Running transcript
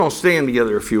All stand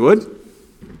together if you would.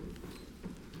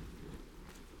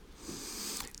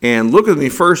 And look with me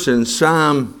first in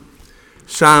Psalm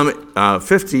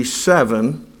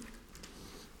 57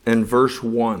 and verse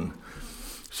 1. It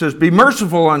says, "Be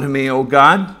merciful unto me, O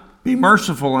God, be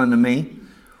merciful unto me,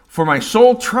 for my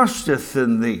soul trusteth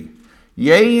in thee.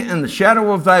 Yea, in the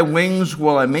shadow of thy wings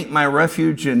will I make my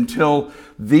refuge until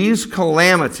these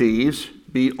calamities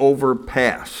be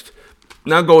overpassed."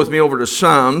 Now go with me over to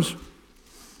Psalms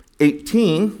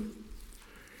 18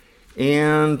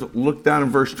 and look down in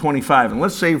verse 25. And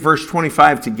let's say verse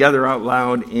 25 together out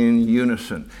loud in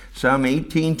unison. Psalm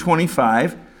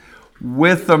 18:25.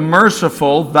 "With the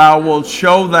merciful thou wilt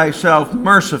show thyself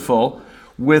merciful.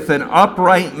 With an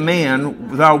upright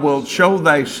man thou wilt show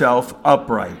thyself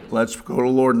upright." Let's go to the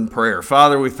Lord in prayer.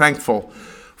 Father, we're thankful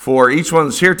for each one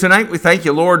that's here tonight. We thank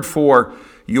you, Lord, for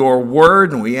your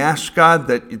word. And we ask, God,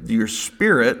 that your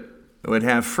Spirit would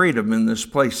have freedom in this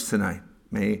place tonight.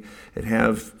 May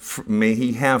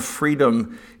he have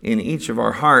freedom in each of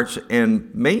our hearts, and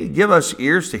may he give us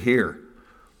ears to hear,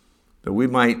 that we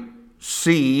might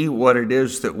see what it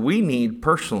is that we need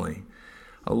personally.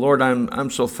 Lord, I'm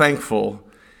so thankful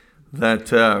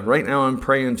that right now I'm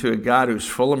praying to a God who's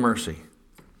full of mercy.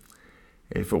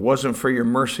 If it wasn't for your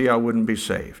mercy, I wouldn't be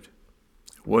saved.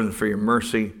 If it wasn't for your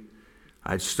mercy,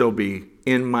 I'd still be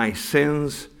in my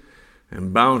sins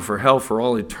and bound for hell for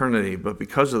all eternity. But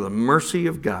because of the mercy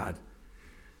of God,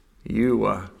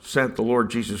 you sent the Lord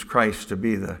Jesus Christ to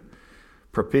be the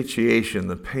propitiation,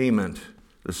 the payment,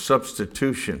 the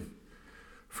substitution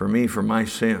for me, for my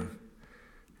sin.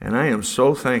 And I am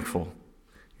so thankful.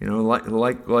 You know,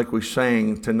 like we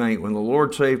sang tonight, when the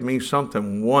Lord saved me,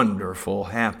 something wonderful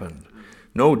happened.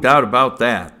 No doubt about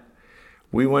that.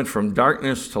 We went from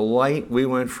darkness to light. We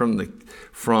went from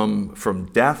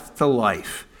death to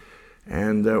life.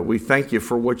 And we thank you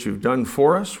for what you've done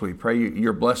for us. We pray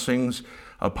your blessings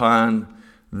upon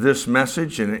this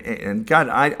message. And God,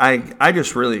 I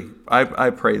just really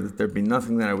pray that there be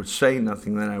nothing that I would say,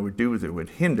 nothing that I would do that would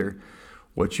hinder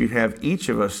what you'd have each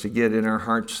of us to get in our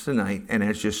hearts tonight. And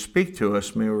as you speak to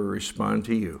us, may we respond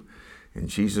to you. In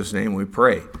Jesus' name we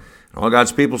pray. And all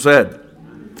God's people said,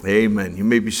 Amen. You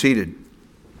may be seated.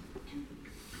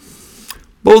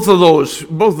 Both of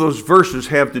those verses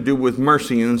have to do with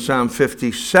mercy. In Psalm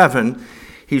 57,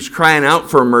 he's crying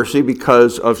out for mercy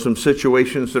because of some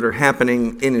situations that are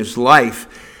happening in his life.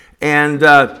 And,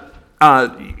 one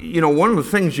of the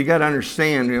things you got to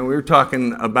understand, we were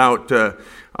talking about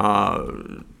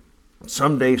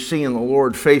someday seeing the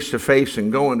Lord face to face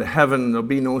and going to heaven. There'll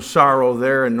be no sorrow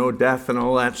there and no death and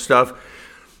all that stuff.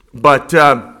 But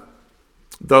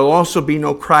there'll also be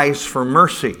no cries for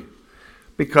mercy,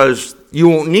 because you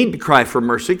won't need to cry for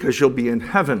mercy because you'll be in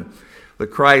heaven. The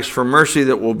cries for mercy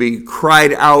that will be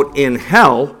cried out in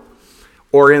hell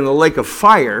or in the lake of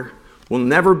fire will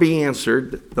never be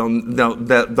answered.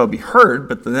 They'll be heard,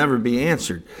 but they'll never be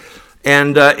answered.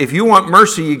 And if you want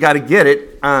mercy, you got to get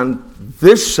it on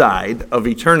this side of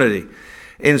eternity.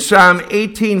 In Psalm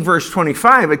 18, verse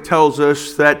 25, it tells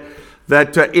us that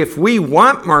if we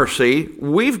want mercy,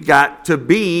 we've got to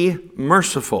be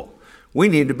merciful. We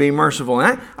need to be merciful.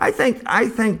 And I think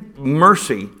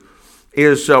mercy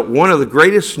is one of the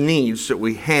greatest needs that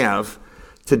we have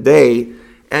today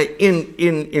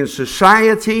in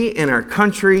society, in our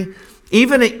country,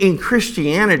 even in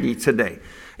Christianity today.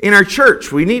 In our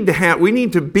church, we need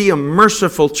to be a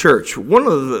merciful church. One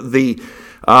of the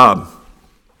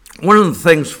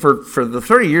things for the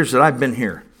 30 years that I've been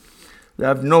here that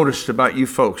I've noticed about you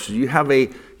folks, you have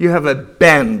a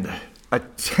bend, a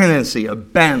tendency, a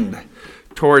bend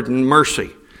toward mercy.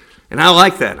 And I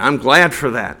like that. I'm glad for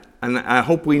that. And I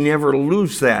hope we never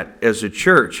lose that as a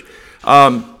church.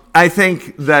 I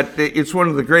think that it's one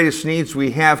of the greatest needs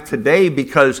we have today,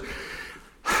 because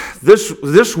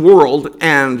this world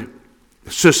and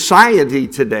society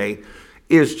today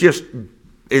is just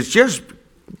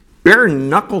bare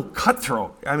knuckle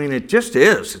cutthroat. I mean, it just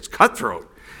is. It's cutthroat.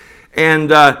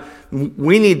 And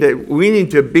we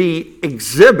need to be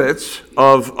exhibits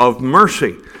of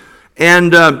mercy.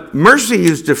 And mercy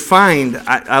is defined.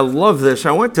 I love this.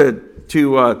 I went to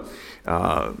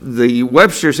the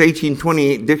Webster's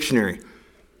 1828 dictionary.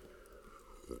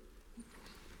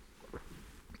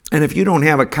 And if you don't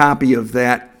have a copy of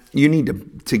that, you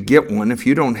need to get one. If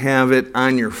you don't have it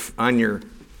on your phone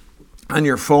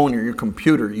or your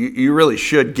computer, you really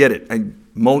should get it.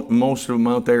 Most of them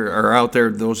out there.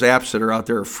 Those apps that are out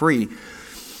there are free.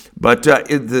 But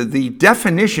the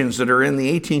definitions that are in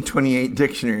the 1828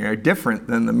 dictionary are different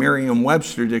than the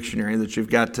Merriam-Webster dictionary that you've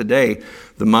got today,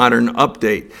 the modern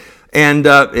update. And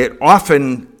it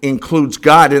often includes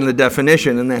God in the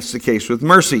definition, and that's the case with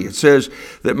mercy. It says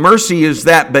that mercy is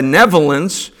that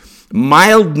benevolence,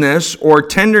 mildness, or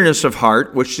tenderness of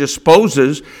heart which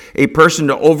disposes a person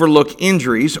to overlook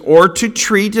injuries or to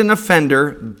treat an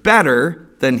offender better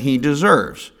than he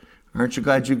deserves. Aren't you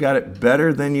glad you got it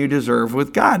better than you deserve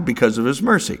with God because of his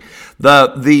mercy?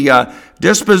 The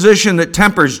disposition that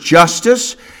tempers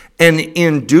justice and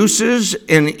induces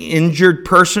an injured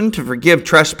person to forgive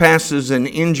trespasses and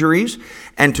injuries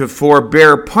and to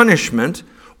forbear punishment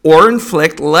or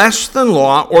inflict less than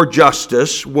law or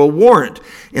justice will warrant.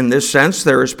 In this sense,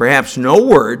 there is perhaps no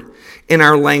word in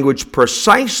our language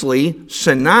precisely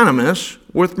synonymous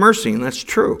with mercy, and that's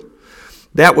true.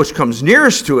 That which comes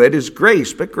nearest to it is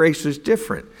grace, but grace is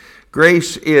different.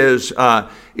 Grace is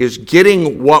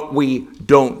getting what we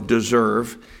don't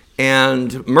deserve,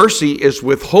 and mercy is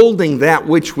withholding that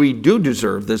which we do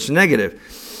deserve, that's negative.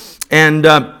 And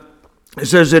it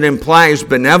says it implies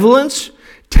benevolence,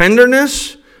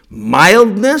 tenderness,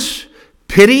 mildness,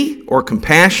 pity or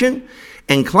compassion,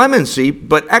 and clemency,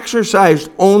 but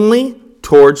exercised only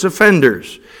towards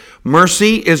offenders.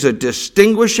 Mercy is a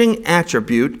distinguishing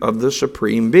attribute of the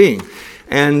Supreme Being.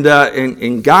 And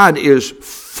God is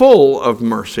full of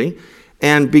mercy.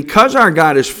 And because our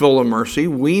God is full of mercy,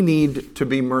 we need to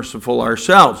be merciful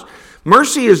ourselves.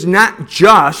 Mercy is not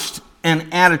just an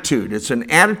attitude. It's an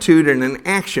attitude and an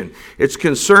action. It's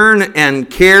concern and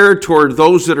care toward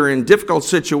those that are in difficult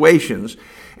situations.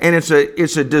 And it's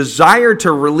a desire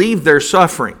to relieve their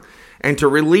suffering and to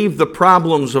relieve the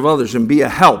problems of others and be a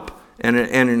help and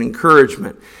an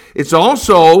encouragement. It's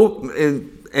also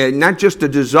not just a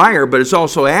desire, but it's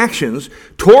also actions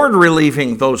toward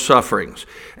relieving those sufferings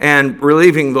and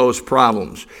relieving those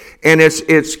problems. And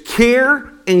it's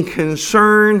care and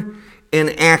concern in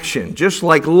action. Just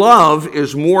like love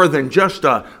is more than just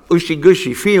a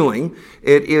ushy-gushy feeling,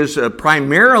 it is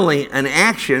primarily an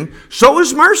action, so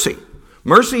is mercy.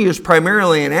 Mercy is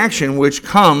primarily an action which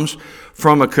comes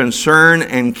from a concern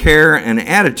and care and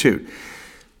attitude.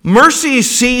 Mercy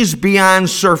sees beyond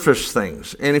surface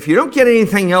things. And if you don't get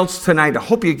anything else tonight, I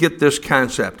hope you get this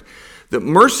concept, that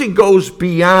mercy goes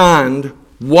beyond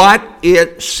what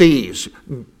it sees.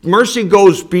 Mercy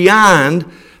goes beyond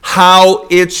how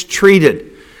it's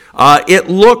treated. It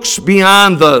looks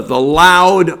beyond the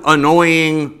loud,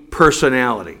 annoying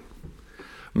personality.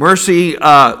 Mercy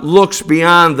looks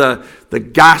beyond the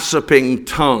gossiping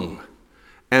tongue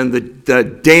and the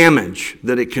damage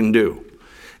that it can do.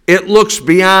 It looks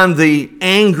beyond the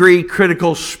angry,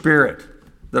 critical spirit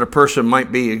that a person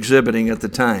might be exhibiting at the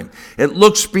time. It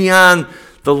looks beyond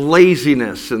the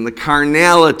laziness and the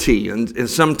carnality and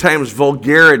sometimes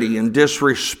vulgarity and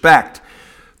disrespect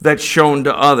that's shown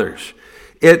to others.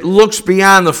 It looks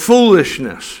beyond the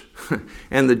foolishness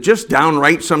and the just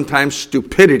downright sometimes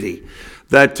stupidity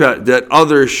that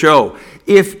others show.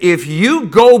 If you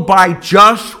go by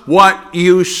just what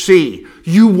you see,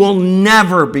 you will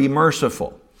never be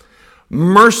merciful.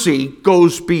 Mercy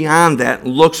goes beyond that,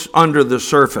 looks under the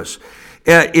surface.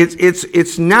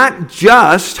 It's not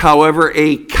just, however,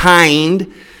 a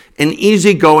kind and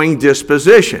easygoing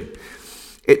disposition.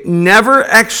 It never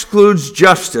excludes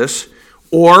justice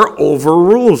or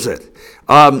overrules it.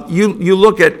 You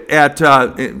look at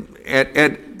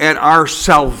our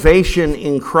salvation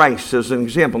in Christ as an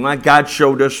example. Now, God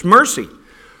showed us mercy,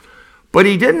 but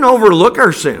He didn't overlook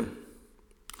our sin.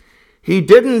 He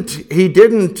didn't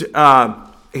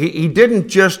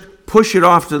just push it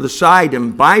off to the side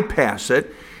and bypass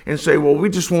it and say, well, we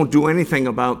just won't do anything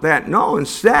about that. No,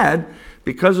 instead,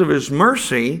 because of His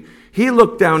mercy, He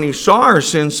looked down, He saw our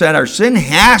sin, said our sin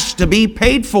has to be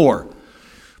paid for.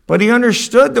 But He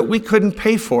understood that we couldn't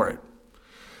pay for it.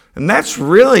 And that's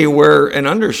really where an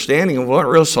understanding of what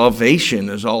real salvation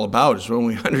is all about, is when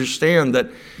we understand that,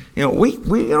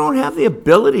 we don't have the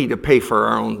ability to pay for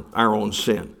our own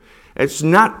sin. It's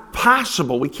not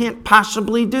possible. We can't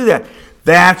possibly do that.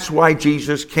 That's why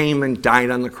Jesus came and died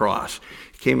on the cross.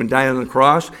 He came and died on the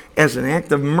cross as an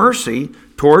act of mercy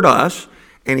toward us,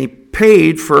 and He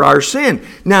paid for our sin.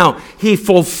 Now, He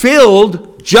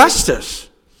fulfilled justice,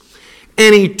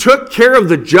 and He took care of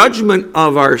the judgment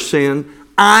of our sin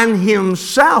on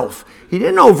Himself. He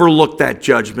didn't overlook that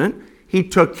judgment. He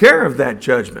took care of that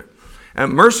judgment.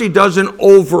 And mercy doesn't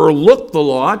overlook the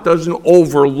law. It doesn't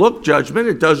overlook judgment.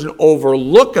 It doesn't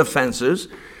overlook offenses.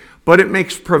 But it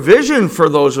makes provision for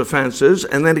those offenses,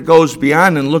 and then it goes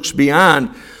beyond and looks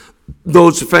beyond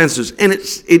those offenses. And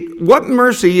what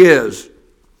mercy is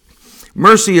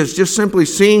just simply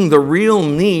seeing the real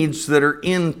needs that are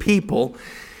in people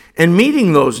and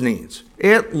meeting those needs.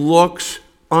 It looks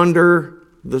under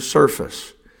the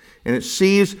surface. And it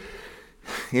sees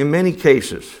in many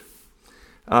cases,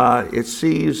 it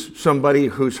sees somebody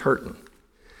who's hurting.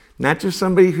 Not just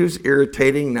somebody who's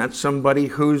irritating, not somebody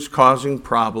who's causing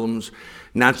problems,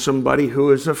 not somebody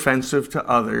who is offensive to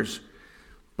others,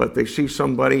 but they see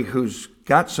somebody who's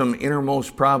got some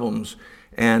innermost problems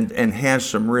and has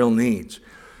some real needs.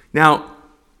 Now,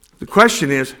 the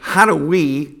question is, how do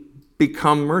we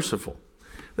become merciful?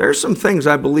 There are some things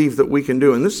I believe that we can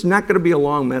do, and this is not going to be a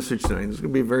long message tonight. This is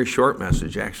going to be a very short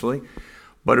message, actually,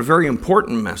 but a very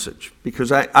important message,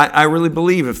 because I really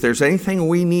believe if there's anything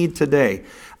we need today,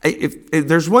 if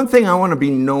there's one thing I want to be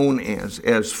known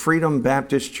as Freedom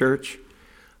Baptist Church,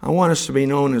 I want us to be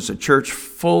known as a church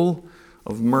full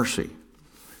of mercy.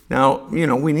 Now,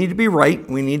 we need to be right,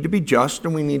 we need to be just,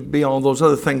 and we need to be all those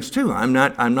other things too. I'm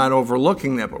not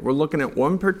overlooking that, but we're looking at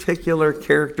one particular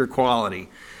character quality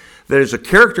that is a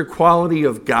character quality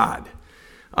of God.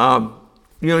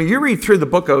 You read through the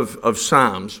book of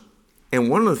Psalms, and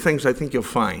one of the things I think you'll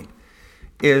find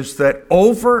is that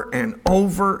over and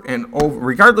over and over,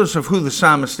 regardless of who the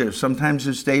psalmist is, sometimes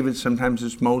it's David, sometimes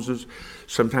it's Moses,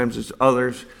 sometimes it's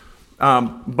others,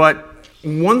 but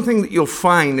one thing that you'll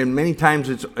find, and many times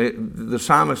the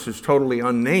psalmist is totally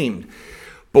unnamed,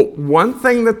 but one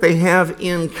thing that they have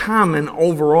in common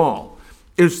overall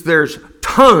is there's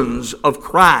tons of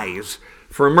cries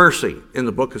for mercy in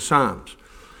the book of Psalms.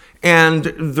 And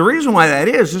the reason why that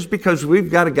is because we've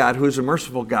got a God who is a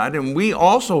merciful God, and we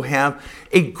also have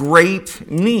a great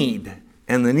need.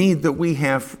 And the need that we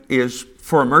have is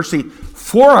for mercy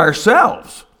for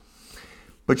ourselves.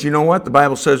 But you know what? The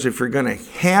Bible says if you're going to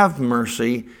have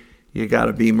mercy, you got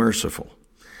to be merciful.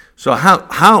 So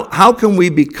how can we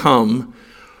become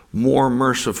more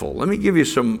merciful? Let me give you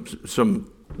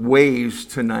some ways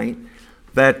tonight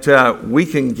that we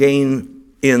can gain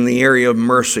in the area of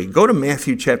mercy. Go to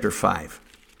Matthew chapter 5.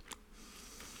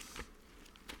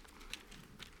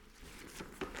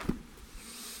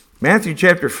 Matthew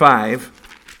chapter 5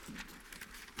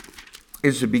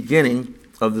 is the beginning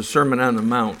of the Sermon on the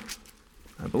Mount.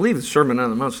 I believe the Sermon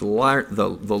on the Mount is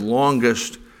the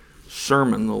longest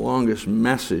sermon, the longest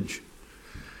message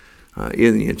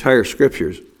in the entire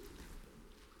Scriptures.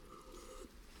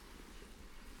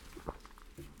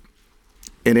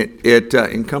 And it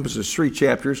encompasses 3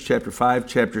 chapters, chapter 5,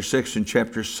 chapter 6, and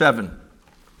chapter 7.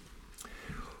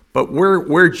 But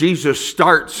where Jesus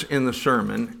starts in the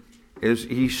sermon is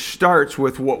he starts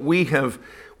with what we have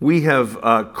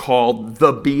called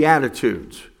the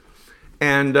Beatitudes.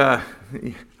 And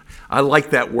I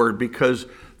like that word because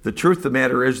the truth of the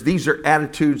matter is these are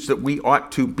attitudes that we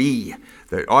ought to be.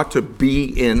 They ought to be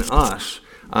in us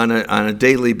on a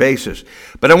daily basis.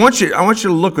 But I want you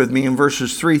to look with me in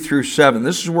verses 3 through 7.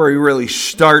 This is where he really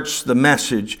starts the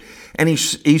message. And he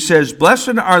says,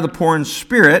 "Blessed are the poor in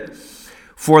spirit,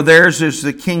 for theirs is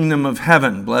the kingdom of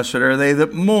heaven. Blessed are they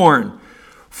that mourn,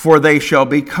 for they shall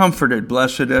be comforted.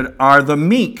 Blessed are the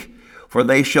meek, for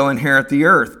they shall inherit the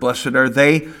earth. Blessed are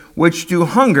they which do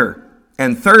hunger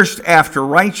and thirst after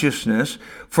righteousness,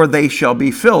 for they shall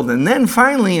be filled." And then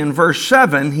finally in verse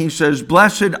 7, he says,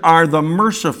 "Blessed are the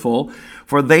merciful,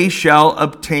 for they shall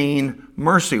obtain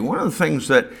mercy." One of the things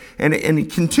that, and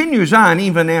it continues on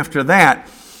even after that,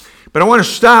 but I want to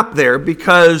stop there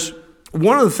because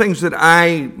one of the things that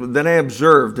I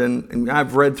observed, and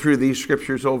I've read through these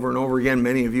scriptures over and over again,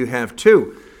 many of you have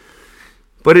too,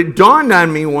 but it dawned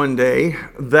on me one day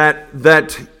that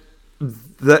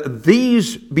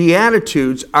these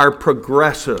Beatitudes are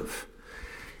progressive.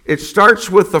 It starts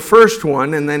with the first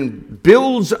one and then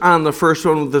builds on the first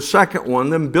one with the second one,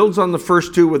 then builds on the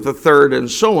first two with the third, and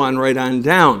so on right on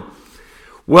down.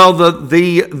 Well,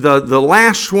 the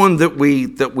last one that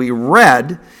we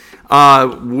read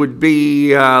would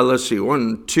be, let's see,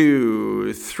 1,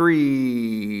 2,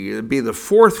 3, it'd be the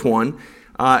fourth one,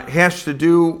 has to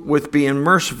do with being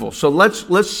merciful. So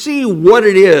let's see what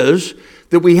it is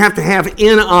that we have to have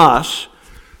in us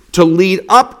to lead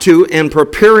up to and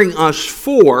preparing us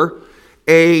for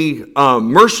a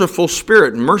merciful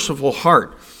spirit, merciful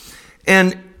heart.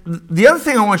 And the other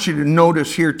thing I want you to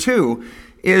notice here too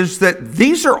is that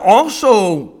these are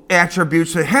also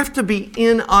attributes that have to be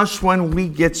in us when we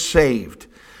get saved.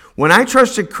 When I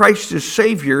trusted Christ as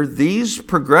Savior, these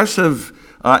progressive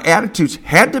attitudes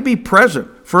had to be present.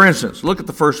 For instance, look at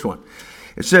the first one.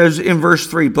 It says in verse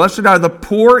 3, "Blessed are the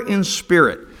poor in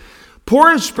spirit."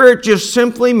 Poor in spirit just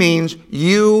simply means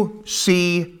you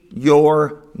see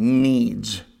your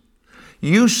needs.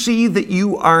 You see that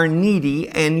you are needy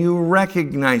and you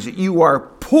recognize it. You are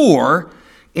poor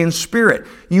in spirit.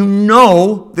 You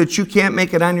know that you can't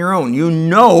make it on your own. You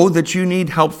know that you need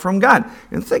help from God.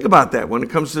 And think about that when it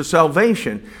comes to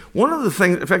salvation. One of the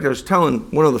things, in fact, I was telling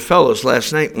one of the fellows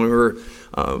last night when we were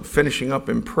finishing up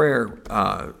in prayer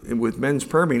with men's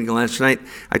prayer meeting last night.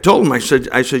 I told him, I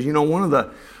said, you know, one of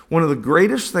the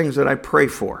greatest things that I pray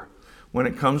for when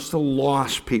it comes to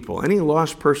lost people, any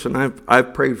lost person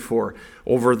I've prayed for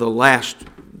over the last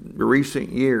recent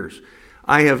years,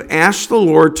 I have asked the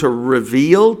Lord to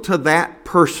reveal to that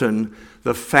person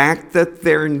the fact that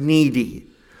they're needy.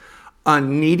 A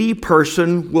needy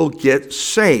person will get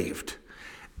saved.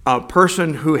 A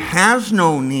person who has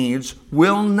no needs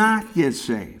will not get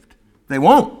saved. They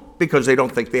won't, because they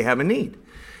don't think they have a need.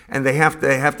 And they have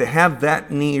to have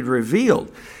that need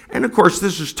revealed. And of course,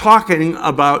 this is talking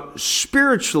about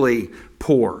spiritually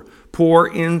poor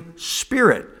in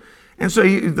spirit. And so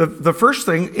the first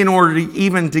thing, in order to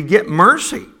even to get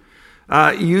mercy,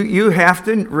 you have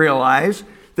to realize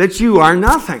that you are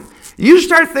nothing. You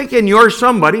start thinking you're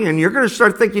somebody, and you're going to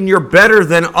start thinking you're better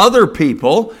than other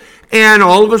people, and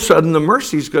all of a sudden the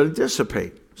mercy is going to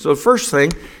dissipate. So the first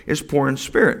thing is poor in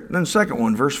spirit. Then the second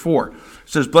one, verse 4, it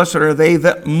says, "Blessed are they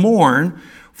that mourn,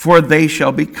 for they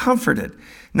shall be comforted."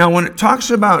 Now, when it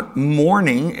talks about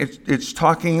mourning, it's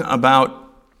talking about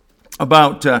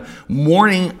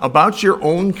mourning about your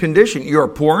own condition. You're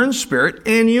poor in spirit,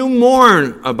 and you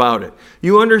mourn about it.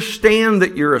 You understand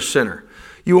that you're a sinner.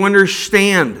 You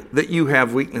understand that you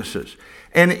have weaknesses.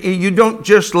 And you don't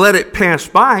just let it pass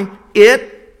by.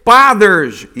 It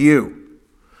bothers you.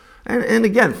 And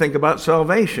again, think about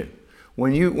salvation.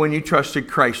 When you trusted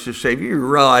Christ as Savior, you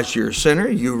realize you're a sinner.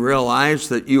 You realize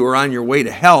that you are on your way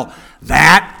to hell.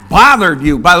 That bothered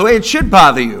you. By the way, it should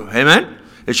bother you. Amen?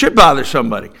 It should bother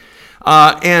somebody.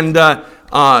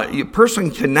 A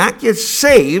person cannot get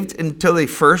saved until they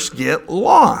first get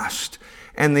lost.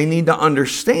 And they need to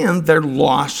understand their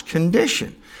lost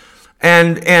condition.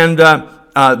 And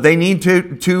they need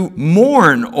to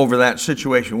mourn over that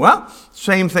situation. Well,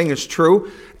 same thing is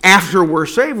true. After we're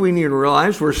saved, we need to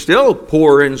realize we're still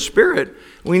poor in spirit.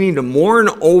 We need to mourn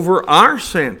over our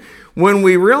sin. When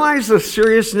we realize the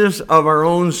seriousness of our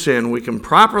own sin, we can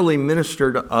properly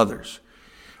minister to others.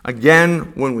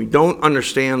 Again, when we don't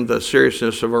understand the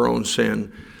seriousness of our own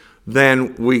sin,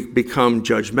 then we become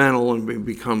judgmental and we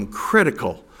become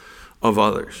critical of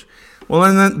others. Well,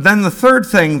 and then the third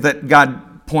thing that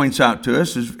God points out to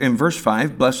us is in verse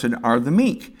 5, "Blessed are the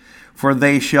meek, for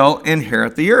they shall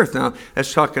inherit the earth." Now,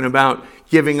 that's talking about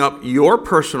giving up your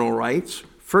personal rights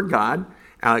for God.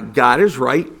 God is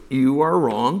right, you are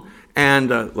wrong. And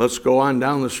let's go on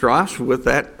down the Strauss with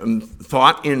that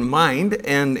thought in mind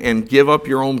and give up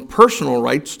your own personal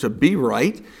rights to be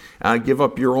right. Give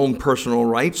up your own personal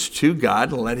rights to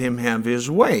God and let Him have His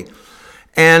way.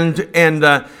 And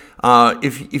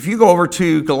if you go over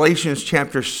to Galatians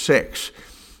chapter 6,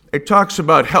 it talks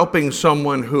about helping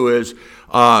someone who is,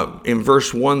 in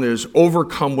verse 1, that is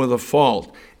overcome with a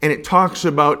fault. And it talks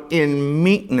about in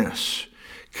meekness,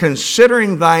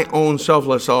 considering thy own self,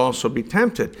 lest thou also be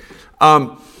tempted.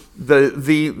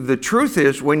 The truth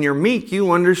is, when you're meek,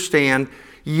 you understand,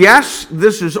 yes,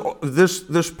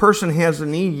 this person has a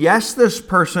need. Yes, this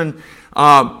person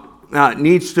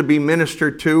needs to be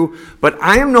ministered to, but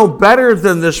I am no better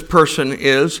than this person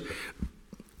is,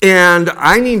 and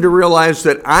I need to realize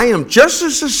that I am just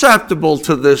as susceptible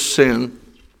to this sin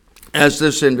as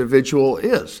this individual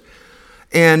is.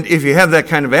 And if you have that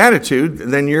kind of attitude,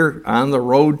 then you're on the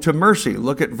road to mercy.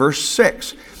 Look at verse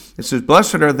 6. It says,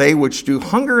 "Blessed are they which do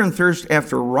hunger and thirst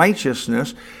after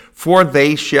righteousness, for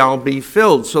they shall be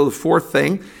filled." So the fourth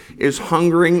thing is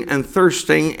hungering and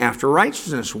thirsting after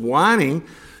righteousness, wanting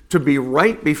to be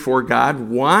right before God,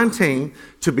 wanting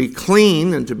to be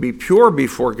clean and to be pure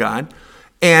before God.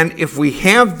 And if we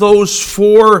have those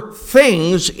four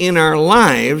things in our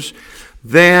lives,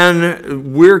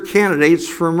 then we're candidates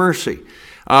for mercy.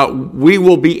 We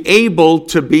will be able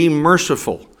to be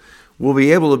merciful. We'll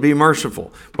be able to be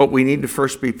merciful, but we need to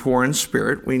first be poor in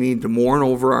spirit. We need to mourn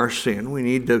over our sin. We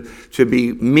need to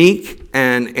be meek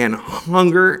and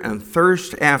hunger and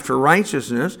thirst after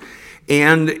righteousness.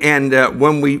 And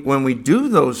when we do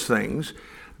those things,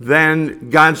 then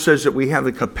God says that we have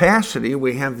the capacity,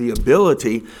 we have the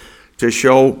ability to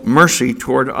show mercy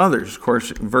toward others. Of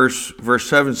course, verse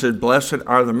 7 says, "Blessed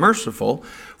are the merciful,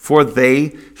 for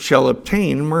they shall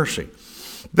obtain mercy."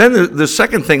 Then the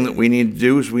second thing that we need to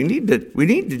do is we need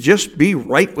to just be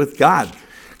right with God.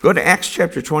 Go to Acts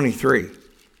chapter 23.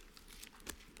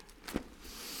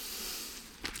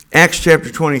 Acts chapter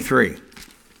 23.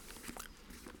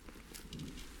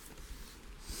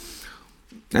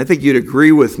 I think you'd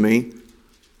agree with me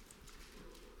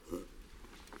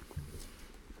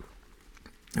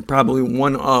and probably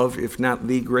one of, if not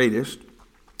the greatest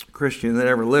Christian that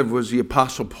ever lived, was the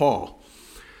Apostle Paul.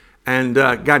 And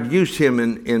God used him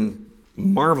in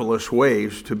marvelous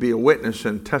ways to be a witness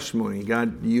and testimony.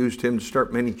 God used him to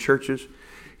start many churches.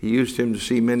 He used him to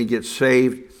see many get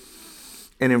saved.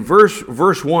 And in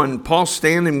verse 1, Paul's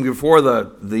standing before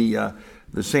the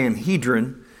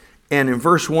Sanhedrin. And in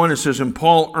verse 1 it says, "And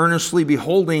Paul, earnestly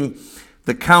beholding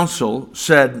the council,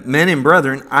 said, 'Men and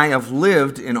brethren, I have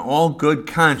lived in all good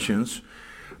conscience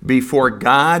before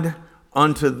God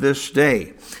unto this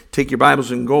day.'" Take your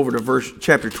Bibles and go over to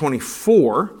chapter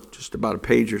 24, just about a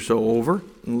page or so over,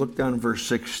 and look down at verse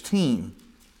 16.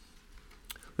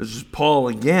 This is Paul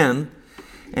again,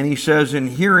 and he says, "And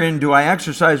herein do I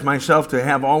exercise myself to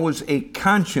have always a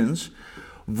conscience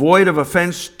void of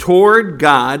offense toward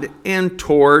God and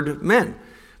toward men."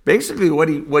 Basically what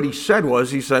he said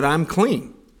was, he said, I'm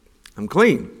clean. I'm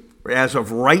clean. As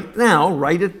of right now,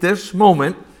 right at this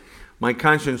moment, my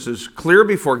conscience is clear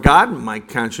before God. My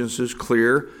conscience is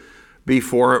clear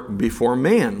before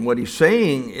man. What he's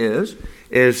saying is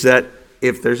that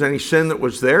if there's any sin that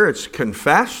was there, it's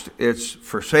confessed, it's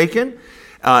forsaken.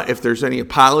 If there's any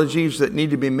apologies that need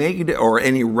to be made or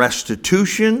any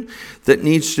restitution that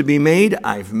needs to be made,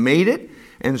 I've made it.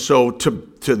 And so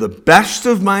to the best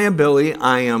of my ability,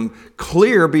 I am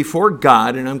clear before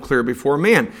God and I'm clear before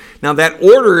man. Now that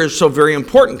order is so very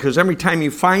important because every time you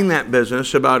find that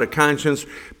business about a conscience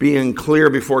being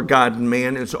clear before God and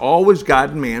man, it's always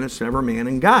God and man. It's never man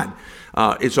and God.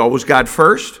 It's always God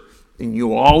first, and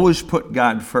you always put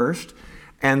God first.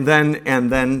 And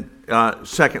then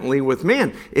secondly, with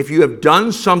man, if you have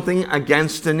done something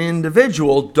against an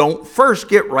individual, don't first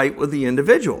get right with the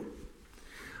individual.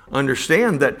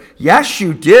 Understand that, yes,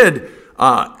 you did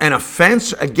an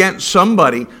offense against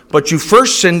somebody, but you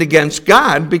first sinned against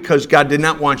God because God did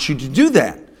not want you to do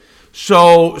that.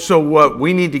 So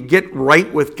we need to get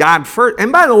right with God first.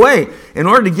 And by the way, in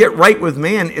order to get right with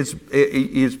man,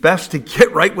 it's best to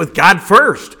get right with God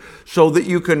first, so that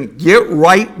you can get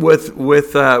right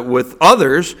with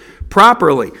others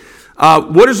properly.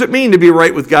 What does it mean to be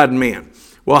right with God and man?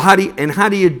 Well, how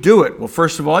do you do it? Well,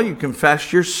 first of all, you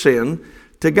confess your sin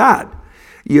to God.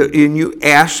 You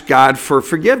ask God for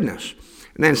forgiveness.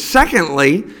 And then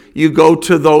secondly, you go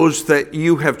to those that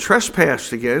you have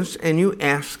trespassed against and you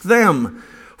ask them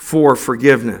for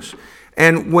forgiveness.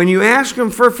 And when you ask them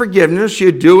for forgiveness,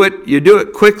 you do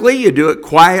it quickly, you do it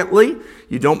quietly.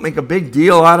 You don't make a big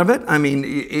deal out of it. I mean,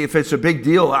 if it's a big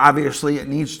deal, obviously it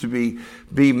needs to be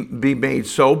made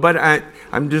so. But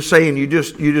I'm just saying, you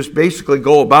just basically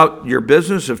go about your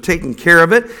business of taking care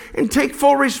of it and take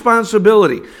full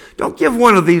responsibility. Don't give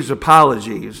one of these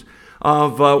apologies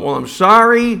of, well, I'm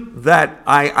sorry that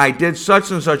I did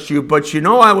such and such to you, but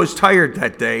I was tired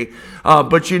that day.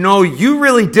 But you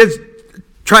really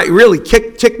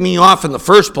did tick me off in the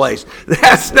first place.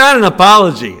 That's not an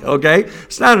apology, okay?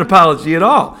 It's not an apology at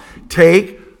all.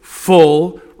 Take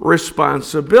full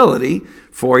responsibility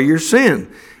for your sin.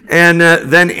 And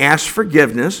then ask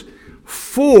forgiveness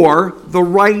for the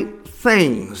right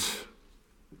things.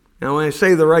 Now, when I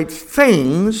say the right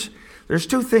things, there's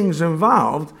two things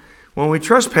involved when we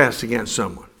trespass against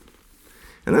someone.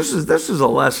 And this is a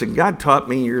lesson God taught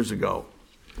me years ago.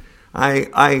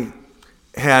 I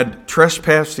had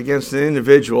trespassed against an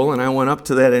individual, and I went up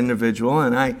to that individual,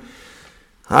 and I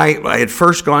had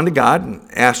first gone to God and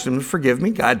asked him to forgive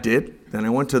me. God did. Then I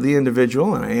went to the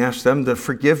individual, and I asked them to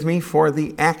forgive me for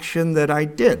the action that I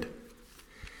did.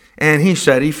 And he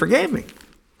said he forgave me.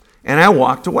 And I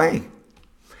walked away.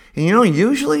 And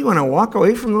usually when I walk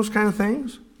away from those kind of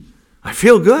things, I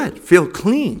feel good, feel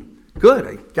clean. Good,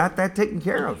 I got that taken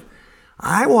care of.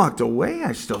 I walked away,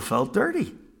 I still felt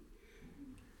dirty.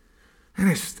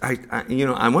 And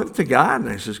I went to God and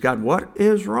I says, God, what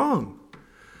is wrong?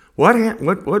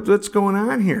 What's going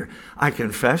on here? I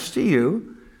confess to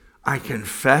you. I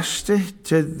confess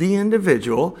to the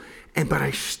individual, but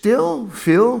I still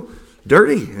feel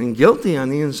dirty and guilty on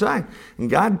the inside. And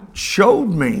God showed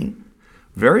me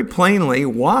very plainly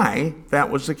why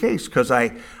that was the case, because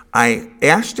I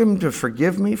asked him to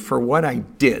forgive me for what I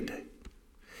did.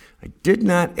 I did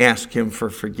not ask him for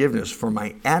forgiveness for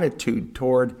my attitude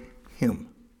toward him.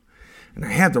 And I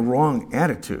had the wrong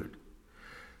attitude.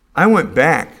 I went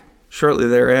back shortly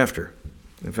thereafter.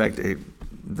 In fact,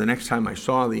 the next time I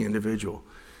saw the individual,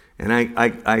 and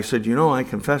I said, I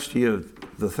confess to you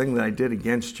the thing that I did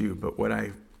against you, but what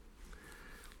I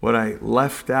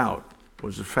left out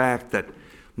was the fact that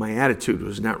my attitude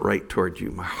was not right toward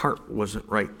you. My heart wasn't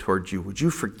right toward you. Would you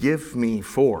forgive me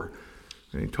for?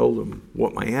 And I told him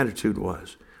what my attitude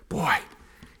was. Boy,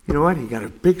 you know what? He got a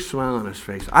big smile on his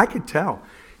face. I could tell.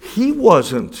 he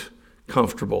wasn't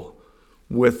comfortable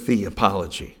with the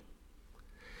apology.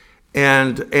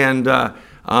 And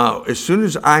as soon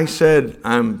as I said,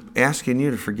 I'm asking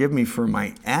you to forgive me for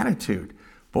my attitude,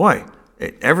 boy,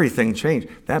 everything changed.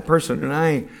 That person and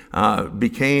I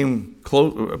became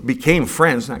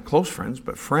friends, not close friends,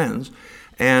 but friends.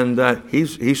 And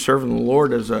he's serving the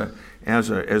Lord as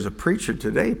a preacher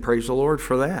today. Praise the Lord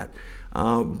for that.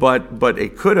 But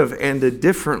it could have ended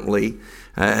differently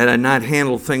had I not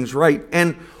handled things right.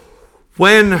 And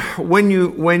when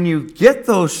you get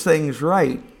those things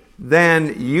right,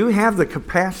 then you have the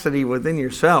capacity within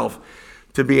yourself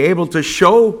to be able to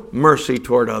show mercy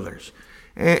toward others.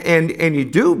 And you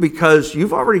do, because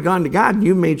you've already gone to God and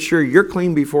you made sure you're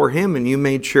clean before Him, and you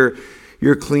made sure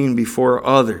you're clean before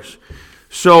others.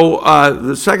 So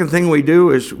the second thing we do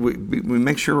is we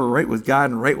make sure we're right with God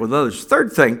and right with others.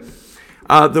 Third thing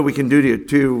that we can do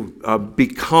to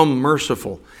become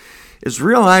merciful is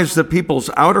realize that people's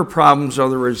outer problems are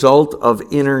the result of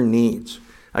inner needs.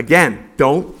 Again,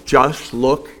 don't just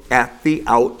look at the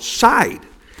outside.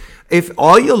 If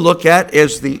all you look at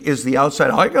is the outside,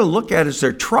 all you're going to look at is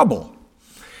their trouble.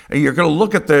 And you're going to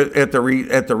look at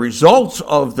the results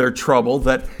of their trouble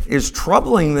that is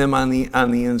troubling them on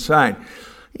the inside.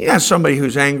 You got somebody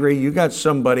who's angry. You got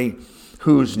somebody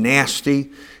who's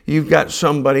nasty. You've got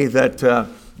somebody that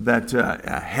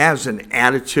has an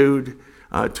attitude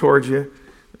towards you.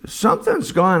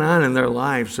 Something's gone on in their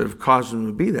lives that have caused them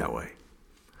to be that way.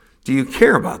 Do you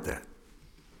care about that?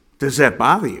 Does that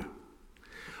bother you?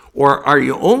 Or are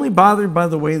you only bothered by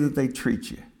the way that they treat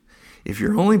you? If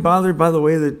you're only bothered by the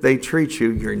way that they treat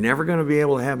you, you're never going to be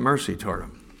able to have mercy toward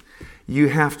them. You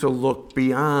have to look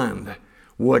beyond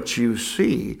what you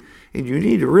see, and you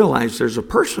need to realize there's a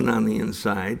person on the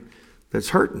inside that's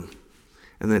hurting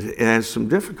and that has some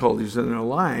difficulties in their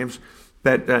lives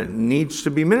that needs to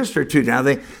be ministered to. Now,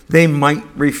 they might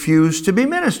refuse to be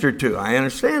ministered to. I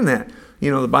understand that. You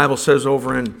know, the Bible says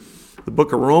over in the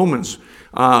book of Romans,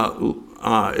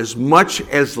 as much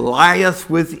as lieth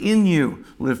within you,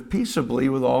 live peaceably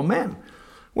with all men.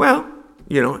 Well,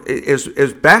 you know,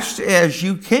 as best as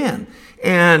you can.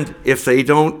 And if they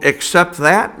don't accept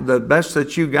that, the best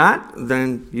that you got,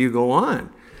 then you go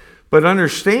on. But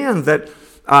understand that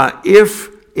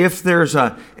if there's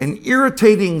an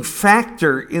irritating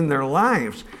factor in their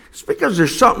lives, it's because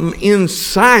there's something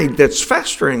inside that's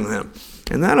festering them.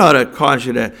 And that ought to cause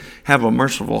you to have a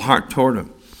merciful heart toward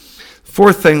them.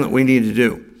 Fourth thing that we need to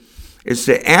do is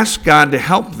to ask God to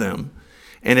help them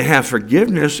and to have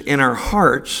forgiveness in our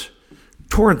hearts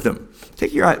toward them.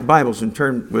 Take your Bibles and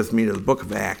turn with me to the book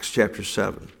of Acts, chapter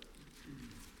 7.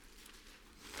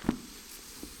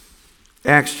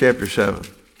 Acts chapter 7.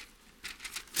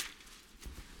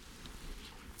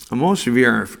 And most of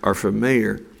you are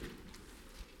familiar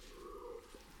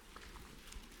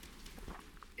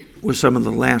with some of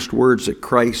the last words that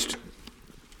Christ,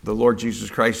 the Lord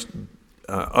Jesus Christ,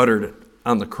 uttered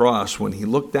on the cross when he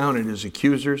looked down at his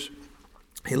accusers.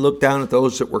 He looked down at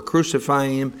those that were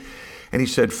crucifying him, and he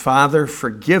said, Father,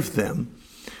 forgive them,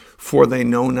 for they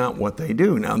know not what they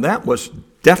do. Now that was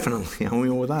definitely,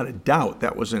 without a doubt,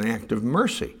 that was an act of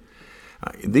mercy.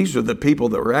 These are the people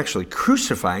that were actually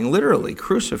literally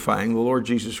crucifying the Lord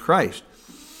Jesus Christ.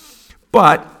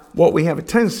 But what we have a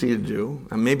tendency to do,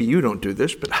 and maybe you don't do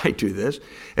this, but I do this,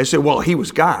 is say, well, he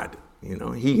was God.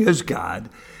 He is God.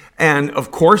 And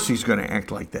of course he's going to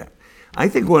act like that. I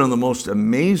think one of the most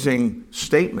amazing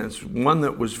statements, one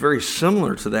that was very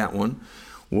similar to that one,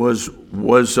 was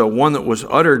one that was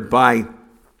uttered by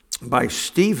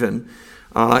Stephen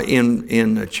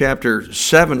in chapter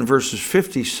 7, verses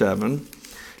 57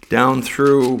 down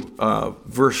through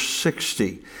verse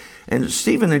 60. And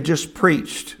Stephen had just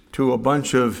preached to a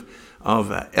bunch of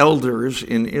elders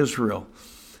in Israel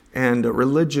and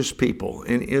religious people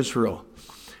in Israel.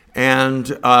 And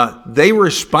they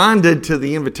responded to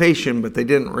the invitation, but they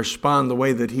didn't respond the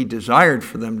way that he desired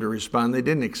for them to respond. They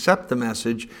didn't accept the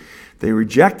message. They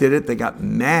rejected it. They got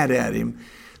mad at him.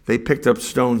 They picked up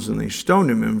stones and they stoned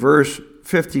him. In verse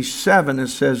 57, it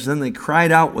says, Then they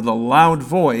cried out with a loud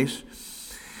voice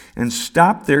and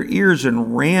stopped their ears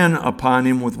and ran upon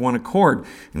him with one accord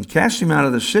and cast him out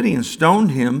of the city and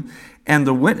stoned him. And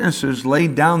the witnesses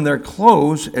laid down their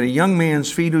clothes at a young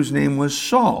man's feet whose name was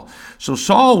Saul. So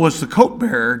Saul was the coat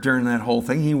bearer during that whole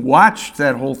thing. He watched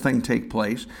that whole thing take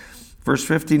place. Verse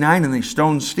 59, and they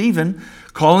stoned Stephen,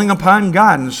 calling upon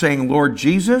God and saying, Lord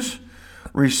Jesus,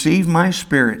 receive my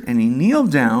spirit. And he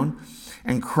kneeled down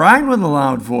and cried with a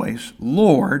loud voice,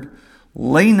 Lord,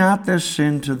 lay not this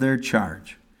sin to their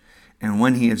charge. And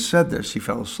when he had said this, he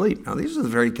fell asleep. Now, these are the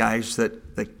very guys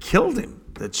that killed him,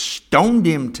 that stoned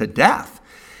him to death.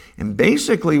 And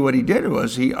basically what he did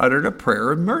was he uttered a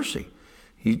prayer of mercy.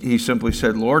 He simply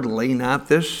said, Lord, lay not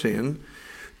this sin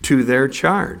to their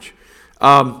charge.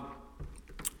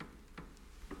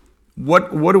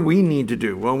 What do we need to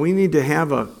do? Well, we need to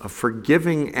have a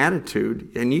forgiving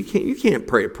attitude, and you can't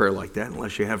pray a prayer like that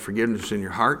unless you have forgiveness in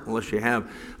your heart, unless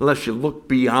you look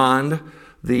beyond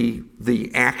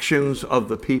the actions of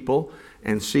the people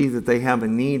and see that they have a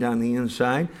need on the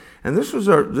inside. And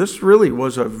this really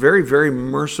was a very, very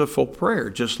merciful prayer,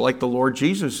 just like the Lord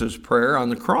Jesus' prayer on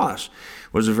the cross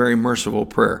was a very merciful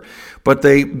prayer. But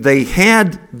they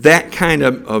had that kind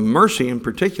of mercy, and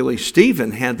particularly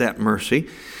Stephen had that mercy,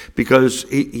 because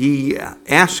he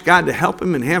asked God to help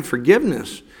him and have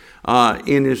forgiveness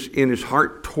in his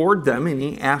heart toward them, and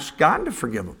he asked God to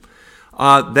forgive him.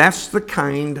 That's the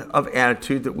kind of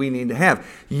attitude that we need to have.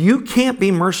 You can't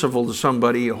be merciful to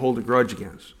somebody you hold a grudge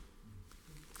against.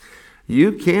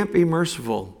 You can't be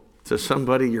merciful to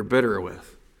somebody you're bitter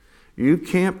with. You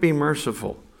can't be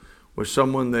merciful with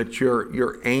someone that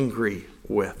you're angry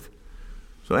with.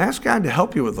 So ask God to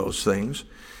help you with those things,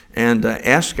 and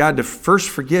ask God to first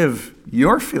forgive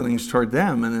your feelings toward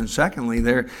them, and then secondly,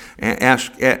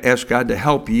 ask God to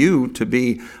help you to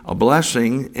be a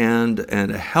blessing and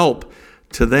a help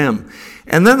to them.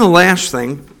 And then the last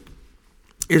thing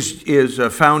is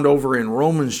found over in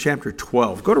Romans chapter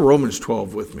 12. Go to Romans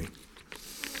 12 with me.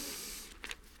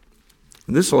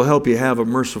 And this will help you have a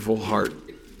merciful heart.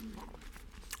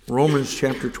 Romans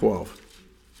chapter 12.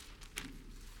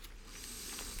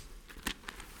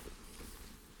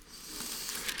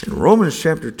 In Romans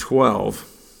chapter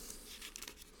 12,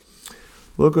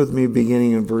 look with me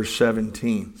beginning in verse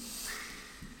 17.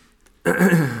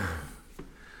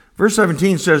 Verse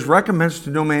 17 says, recompense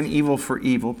to no man evil for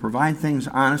evil, provide things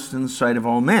honest in the sight of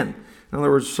all men. In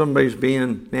other words, somebody's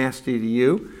being nasty to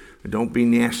you, but don't be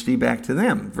nasty back to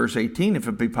them. Verse 18, if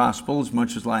it be possible, as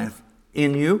much as lieth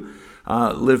in you,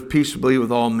 live peaceably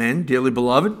with all men. Dearly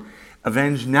beloved,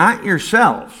 avenge not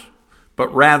yourselves,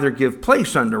 but rather give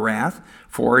place unto wrath.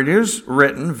 For it is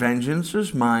written, vengeance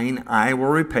is mine, I will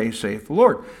repay, saith the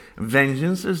Lord.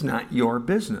 Vengeance is not your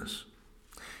business.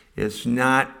 It's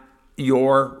not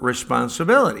your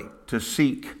responsibility to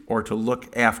seek or to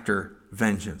look after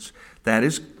vengeance.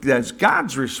 That's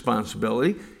God's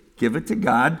responsibility. Give it to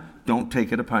God. Don't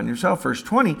take it upon yourself. Verse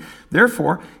 20,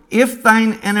 therefore, if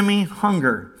thine enemy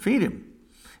hunger, feed him.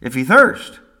 If he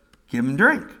thirst, give him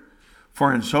drink.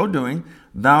 For in so doing,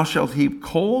 thou shalt heap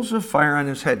coals of fire on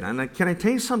his head. Now, can I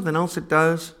tell you something else it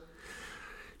does?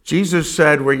 Jesus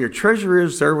said, where your treasure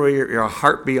is, there will your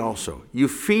heart be also. You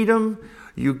feed them,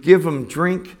 you give them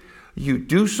drink, you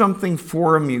do something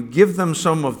for them, you give them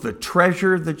some of the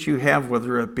treasure that you have,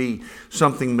 whether it be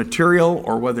something material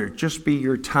or whether it just be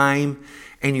your time,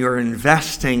 and you're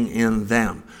investing in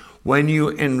them. When you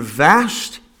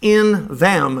invest in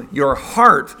them, your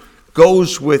heart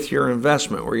goes with your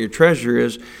investment. Where your treasure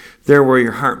is, there will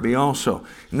your heart be also.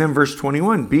 And then verse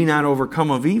 21, be not overcome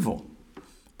of evil,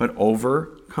 but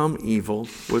overcome evil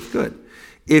with good.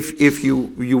 If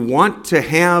you want to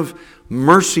have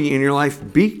mercy in your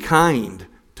life, be kind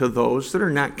to those that are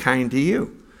not kind to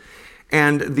you.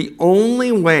 And the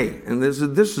only way, and this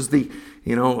is the,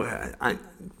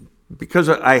 because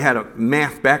I had a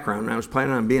math background, and I was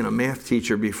planning on being a math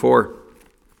teacher before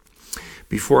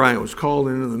I was called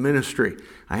into the ministry,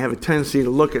 I have a tendency to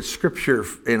look at Scripture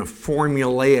in a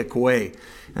formulaic way.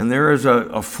 And there is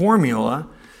a formula.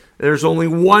 There's only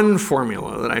one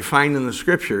formula that I find in the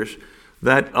Scriptures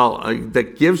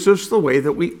that gives us the way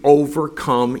that we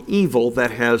overcome evil,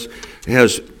 that has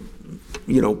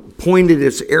pointed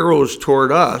its arrows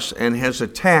toward us and has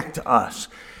attacked us.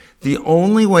 The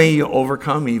only way you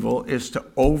overcome evil is to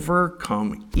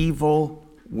overcome evil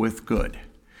with good.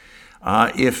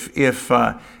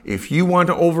 If you want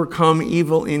to overcome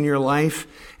evil in your life,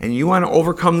 and you want to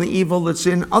overcome the evil that's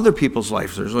in other people's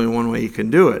lives, there's only one way you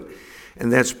can do it,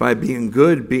 and that's by being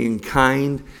good, being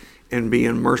kind, and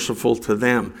being merciful to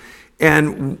them.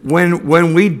 And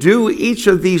when we do each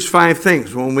of these 5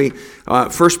 things, when we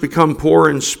first become poor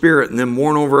in spirit, and then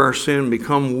mourn over our sin,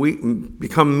 become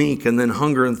meek, and then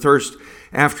hunger and thirst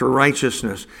after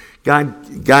righteousness,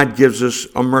 God gives us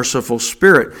a merciful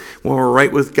spirit. When we're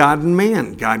right with God and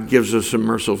man, God gives us a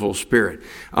merciful spirit.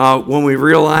 When we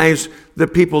realize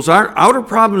that people's outer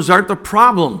problems aren't the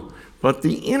problem, but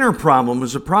the inner problem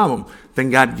is a problem,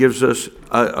 then God gives us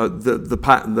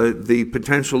the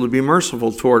potential to be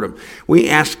merciful toward them. We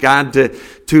ask God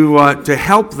to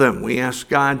help them. We ask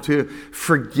God to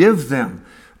forgive them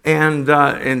and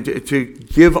to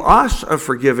give us a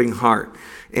forgiving heart.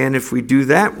 And if we do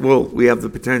that, we have the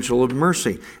potential of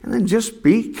mercy. And then just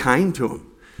be kind to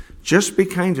them. Just be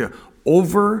kind to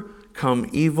overcome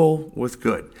evil with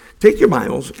good. Take your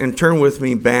Bibles and turn with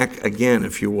me back again,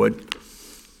 if you would,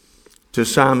 to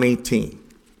Psalm 18.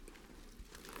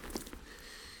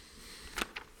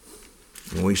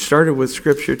 When we started with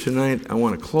Scripture tonight, I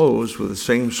want to close with the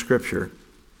same Scripture.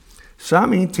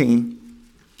 Psalm 18,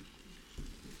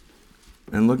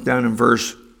 and look down in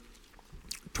verse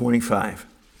 25.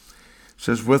 It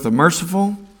says, with the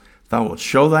merciful thou wilt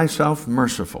show thyself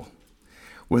merciful.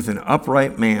 With an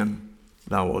upright man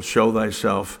thou wilt show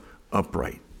thyself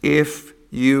upright. If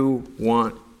you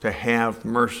want to have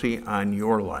mercy on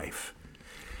your life,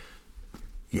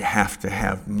 you have to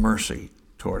have mercy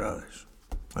toward others.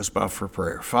 Let's bow for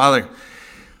prayer. Father,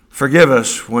 forgive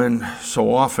us when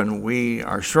so often we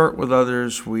are short with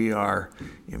others, we are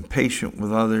impatient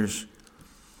with others.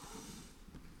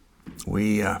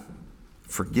 We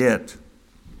forget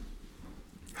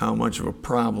how much of a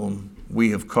problem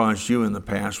we have caused you in the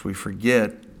past. We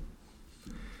forget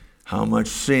how much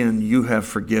sin you have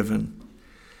forgiven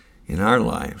in our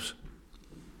lives.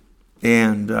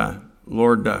 And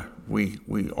Lord,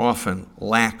 we often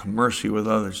lack mercy with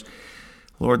others.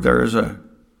 Lord, there is a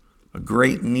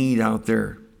great need out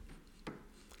there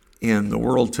in the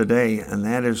world today, and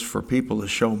that is for people to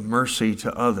show mercy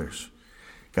to others.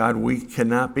 God, we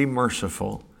cannot be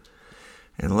merciful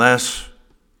unless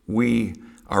we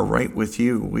are right with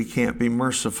you. We can't be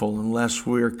merciful unless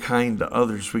we're kind to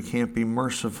others. We can't be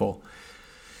merciful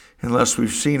unless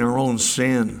we've seen our own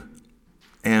sin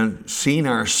and seen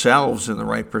ourselves in the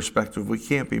right perspective. We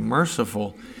can't be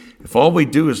merciful if all we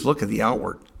do is look at the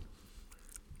outward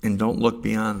and don't look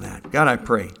beyond that. God, I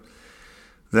pray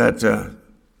that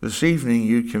this evening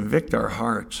you convict our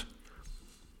hearts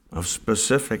of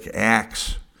specific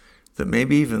acts that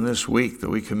maybe even this week that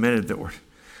we committed that were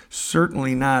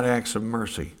certainly not acts of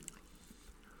mercy.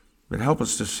 But help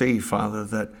us to see, Father,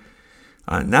 that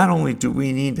not only do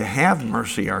we need to have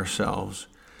mercy ourselves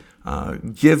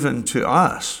given to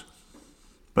us,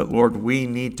 but Lord, we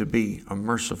need to be a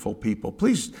merciful people.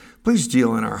 Please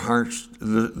deal in our hearts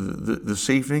this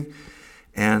evening.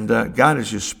 And God,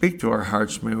 as you speak to our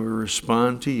hearts, may we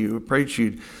respond to you. I pray that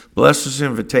you'd bless this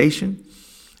invitation.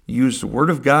 Use the Word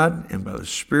of God, and by the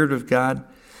Spirit of God,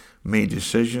 may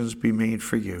decisions be made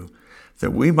for you,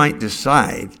 that we might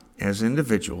decide as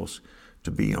individuals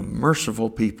to be a merciful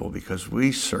people because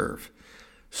we serve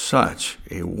such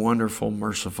a wonderful,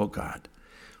 merciful God.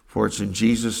 For it's in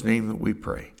Jesus' name that we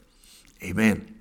pray. Amen.